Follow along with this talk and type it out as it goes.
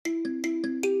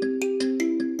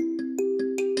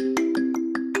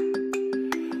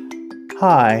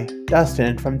Hi,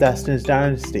 Dustin from Dustin's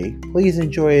Dynasty. Please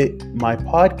enjoy my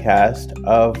podcast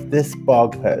of this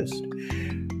blog post.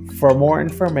 For more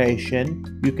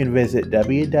information, you can visit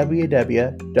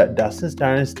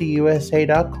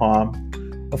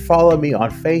www.dustinsdynastyusa.com or follow me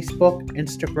on Facebook,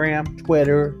 Instagram,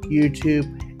 Twitter,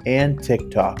 YouTube, and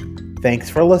TikTok. Thanks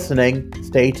for listening.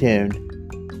 Stay tuned.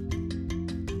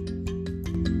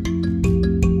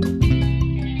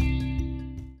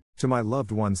 To my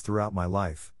loved ones throughout my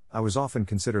life, I was often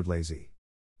considered lazy.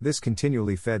 This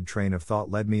continually fed train of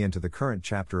thought led me into the current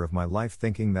chapter of my life,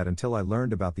 thinking that until I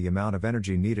learned about the amount of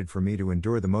energy needed for me to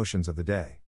endure the motions of the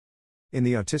day. In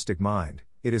the autistic mind,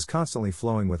 it is constantly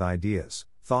flowing with ideas,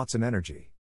 thoughts and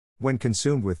energy. When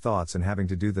consumed with thoughts and having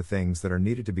to do the things that are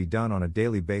needed to be done on a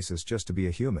daily basis just to be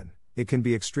a human, it can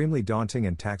be extremely daunting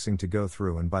and taxing to go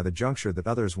through, and by the juncture that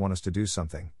others want us to do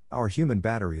something, our human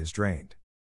battery is drained.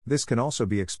 This can also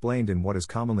be explained in what is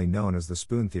commonly known as the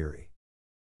spoon theory.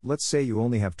 Let's say you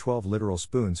only have 12 literal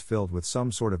spoons filled with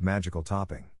some sort of magical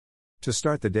topping. To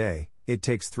start the day, it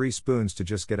takes 3 spoons to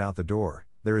just get out the door.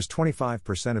 There is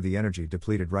 25% of the energy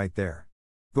depleted right there.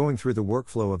 Going through the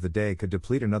workflow of the day could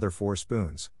deplete another 4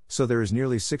 spoons, so there is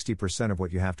nearly 60% of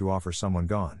what you have to offer someone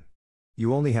gone.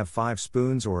 You only have 5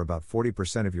 spoons, or about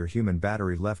 40% of your human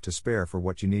battery left to spare for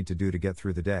what you need to do to get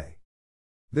through the day.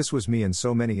 This was me in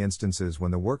so many instances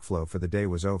when the workflow for the day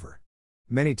was over.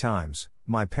 Many times,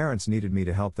 my parents needed me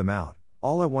to help them out.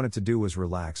 All I wanted to do was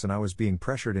relax, and I was being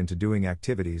pressured into doing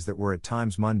activities that were at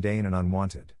times mundane and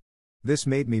unwanted. This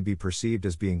made me be perceived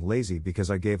as being lazy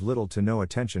because I gave little to no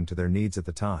attention to their needs at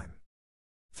the time.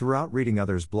 Throughout reading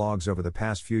others' blogs over the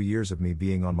past few years of me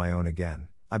being on my own again,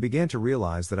 I began to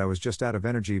realize that I was just out of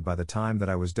energy by the time that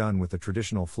I was done with the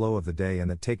traditional flow of the day,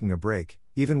 and that taking a break,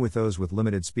 even with those with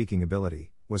limited speaking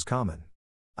ability, was common.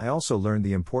 I also learned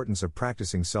the importance of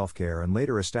practicing self-care and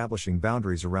later establishing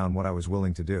boundaries around what I was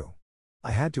willing to do.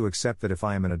 I had to accept that if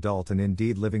I am an adult and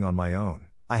indeed living on my own,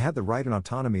 I had the right and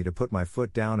autonomy to put my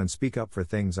foot down and speak up for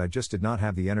things I just did not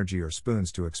have the energy or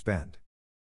spoons to expend.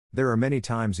 There are many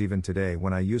times even today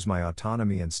when I use my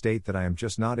autonomy and state that I am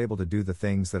just not able to do the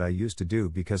things that I used to do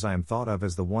because I am thought of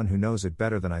as the one who knows it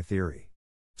better than I theory.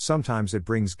 Sometimes it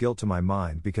brings guilt to my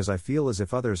mind because I feel as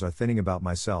if others are thinking about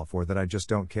myself, or that I just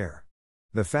don't care.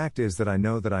 The fact is that I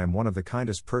know that I am one of the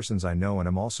kindest persons I know, and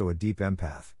am also a deep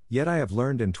empath, yet I have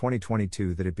learned in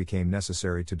 2022 that it became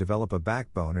necessary to develop a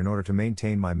backbone in order to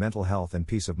maintain my mental health and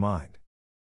peace of mind.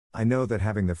 I know that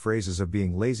having the phrases of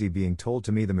being lazy being told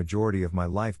to me the majority of my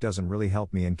life doesn't really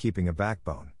help me in keeping a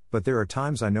backbone, but there are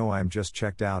times I know I am just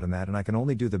checked out and I can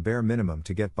only do the bare minimum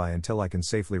to get by until I can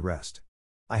safely rest.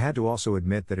 I had to also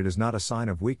admit that it is not a sign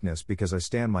of weakness because I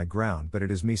stand my ground, but it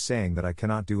is me saying that I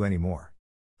cannot do any more.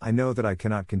 I know that I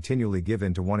cannot continually give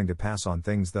in to wanting to pass on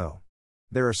things, though.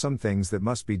 There are some things that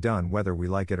must be done whether we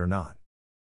like it or not.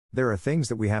 There are things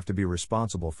that we have to be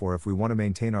responsible for if we want to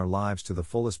maintain our lives to the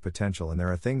fullest potential, and there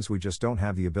are things we just don't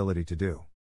have the ability to do.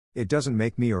 It doesn't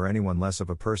make me or anyone less of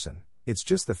a person, it's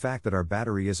just the fact that our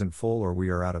battery isn't full, or we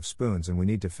are out of spoons and we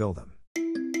need to fill them.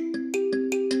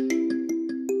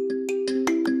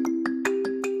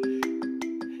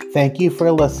 Thank you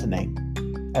for listening.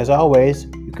 As always,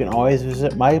 you can always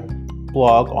visit my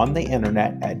blog on the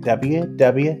internet at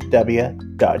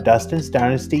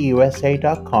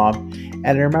www.dustinsdynastyusa.com,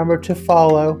 and remember to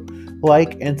follow,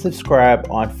 like, and subscribe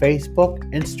on Facebook,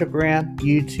 Instagram,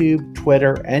 YouTube,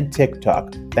 Twitter, and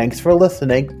TikTok. Thanks for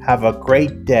listening. Have a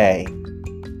great day.